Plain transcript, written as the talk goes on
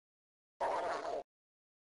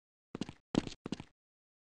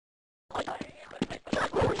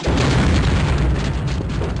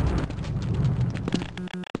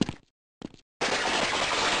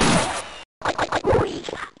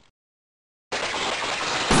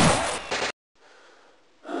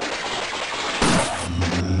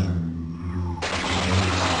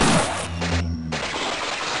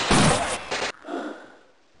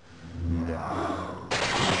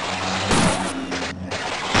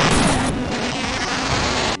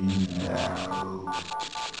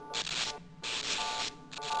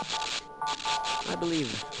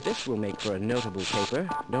believe this will make for a notable paper,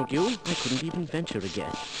 don't you? I couldn't even venture a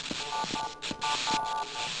guess.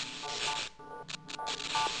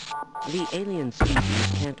 The alien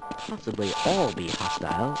species can't possibly all be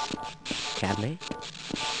hostile, can they?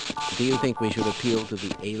 Do you think we should appeal to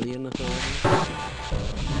the alien authorities?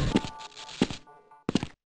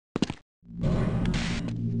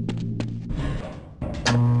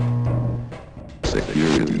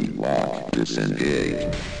 Security lock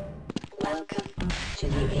disengaged. Welcome to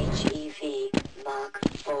the HEV Mark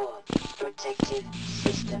IV protective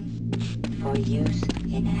system for use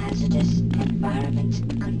in hazardous environment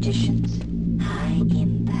conditions. High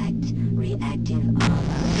impact reactive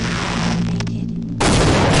armor activated.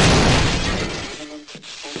 Permanent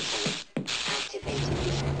sensor activated.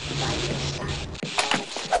 Vital sign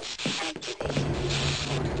monitor activated.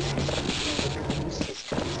 Medical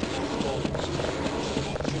systems engaged.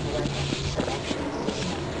 Defensive weapon selection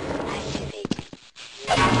system activated.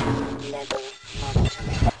 Level monitor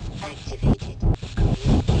activated.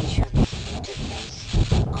 Communications interface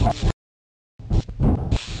online.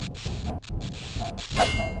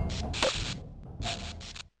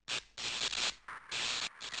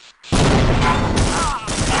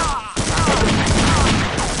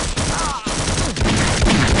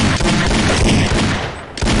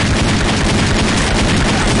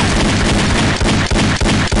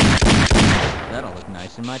 That'll look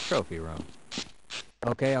nice in my trophy room.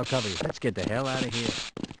 Okay, I'll cover you. Let's get the hell out of here.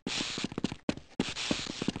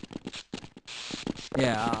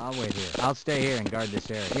 Yeah, I'll wait here. I'll stay here and guard this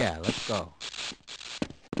area. Yeah, let's go.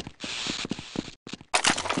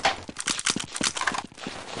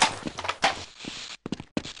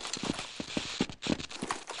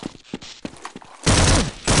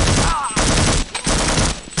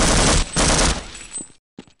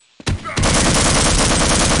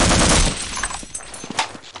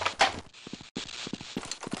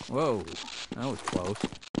 Whoa, that was close.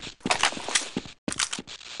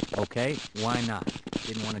 Okay, why not?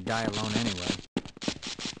 Didn't want to die alone anyway.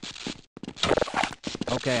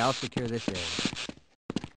 Okay, I'll secure this area.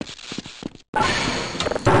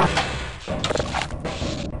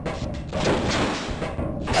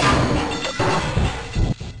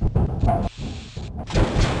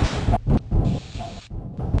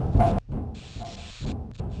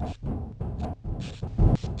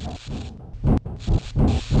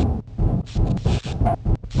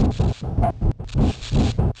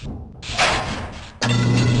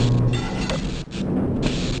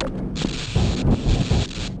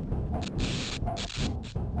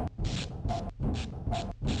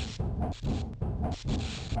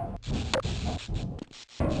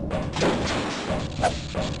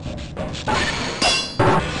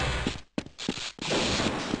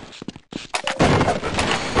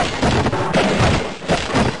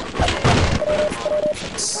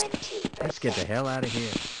 Let's get the hell out of here.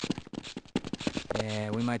 Yeah,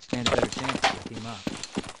 we might stand a better chance if we team up.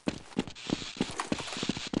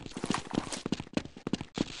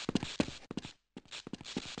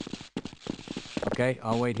 Okay,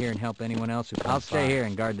 I'll wait here and help anyone else who comes by. I'll stay here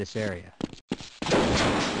and guard this area.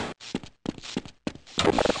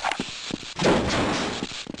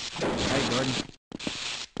 Hey, Gordon.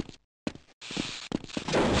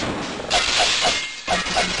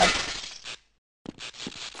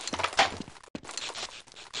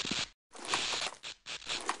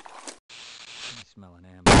 Smelling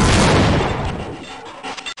ammo.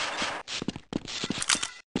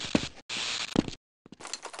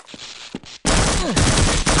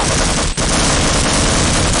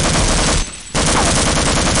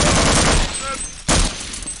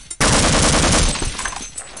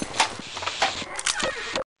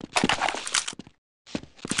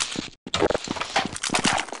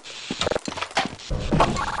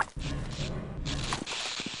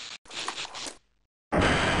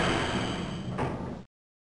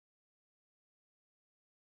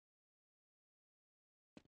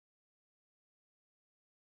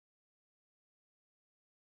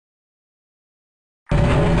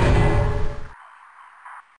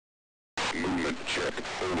 Movement check.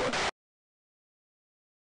 Over.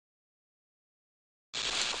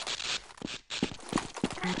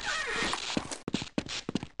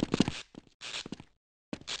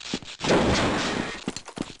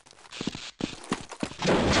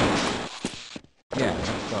 Yeah,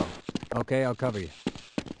 let's go. Okay, I'll cover you.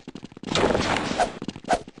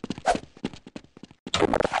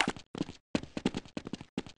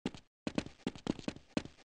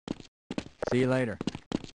 See you later.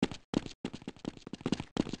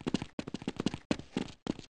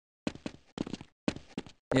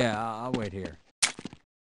 Yeah, I'll wait here.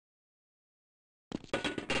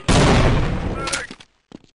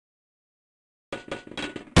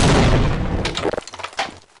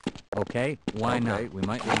 Okay? Why not? We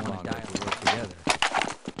might not want to die if we work together.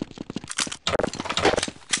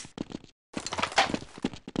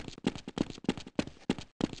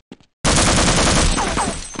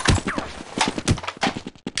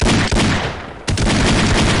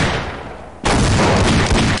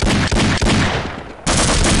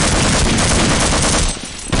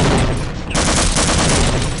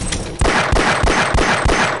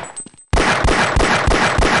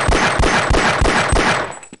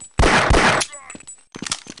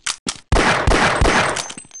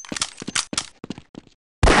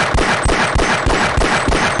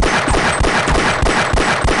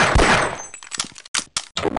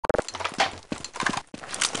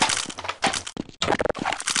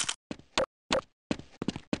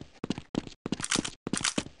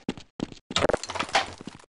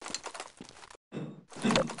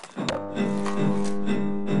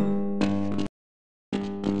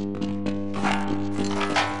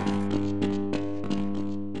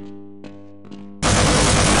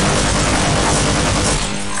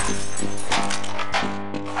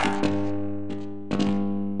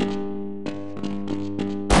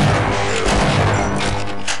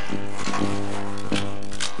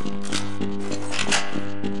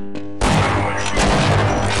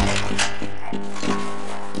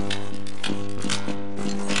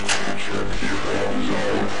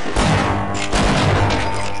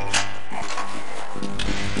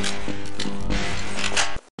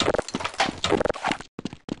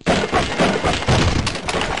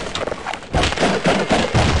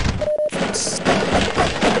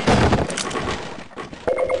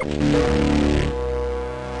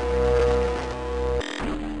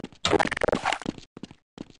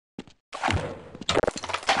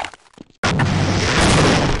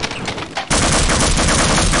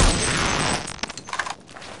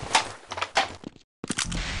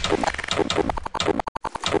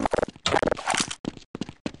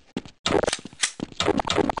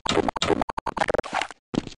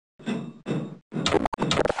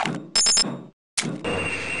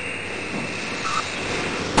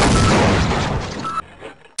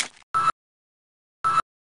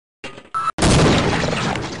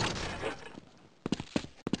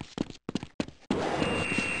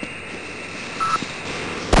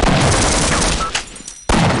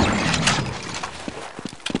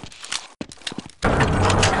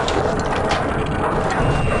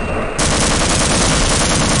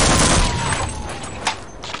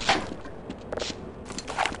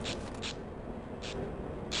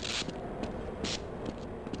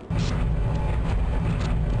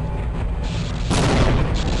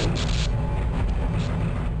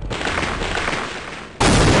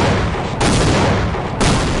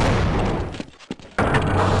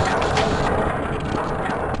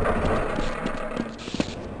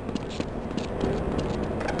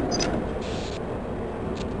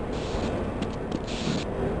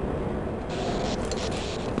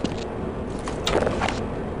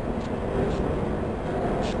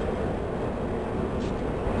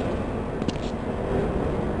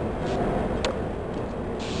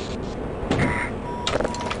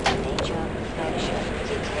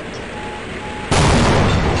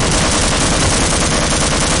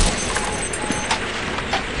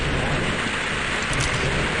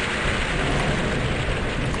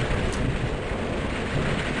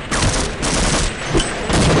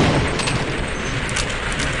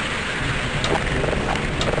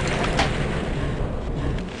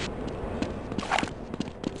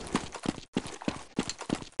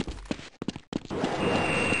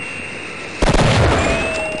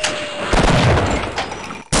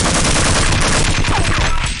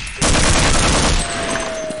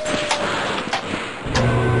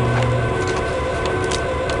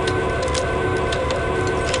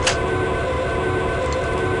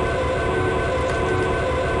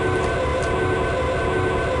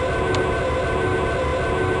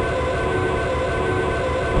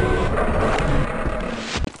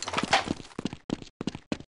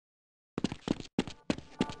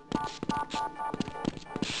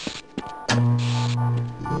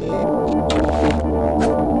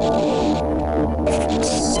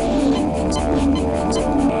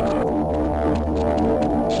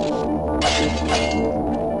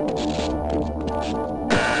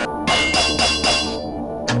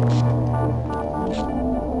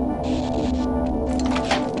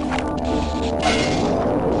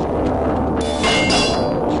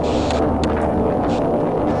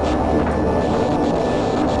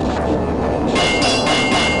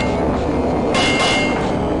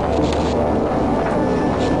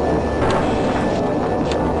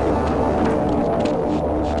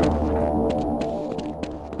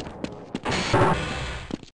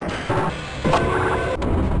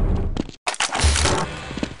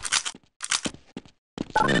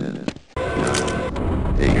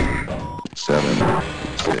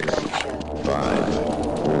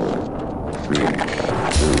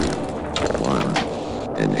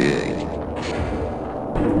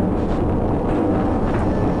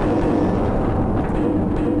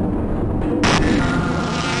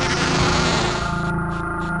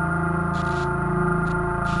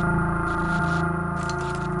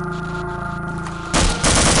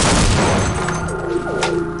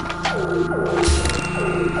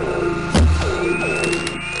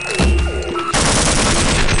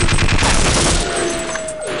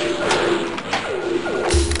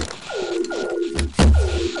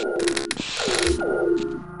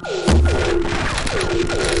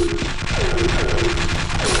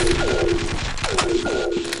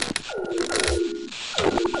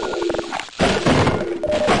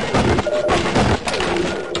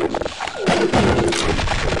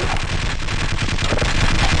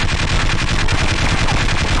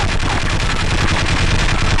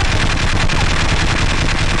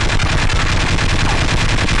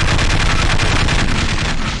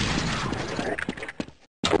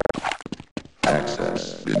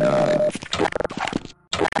 Access denied.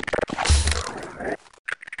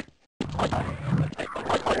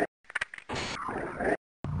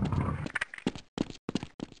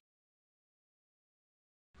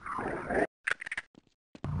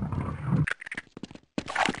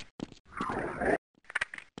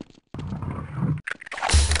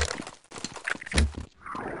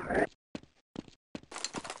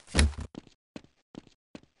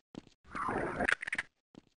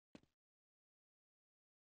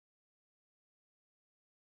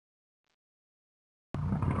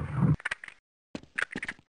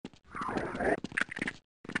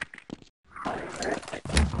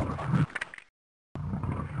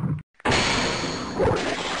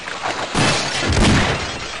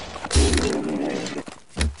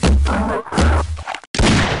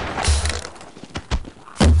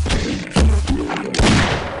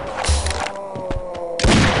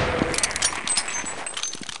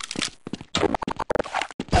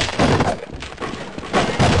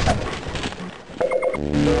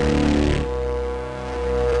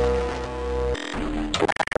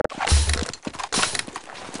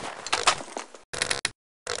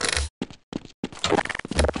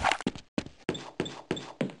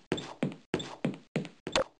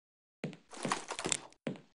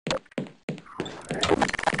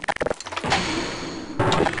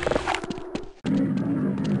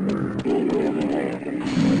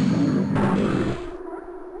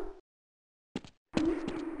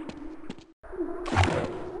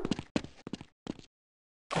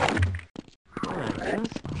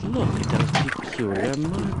 Just look at those peculiar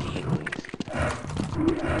markings.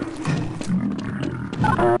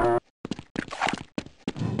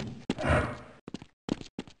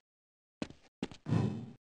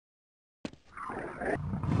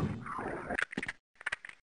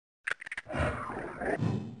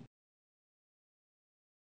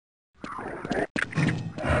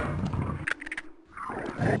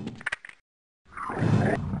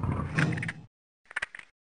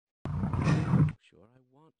 Sure, I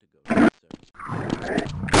want to go to the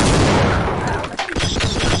surface.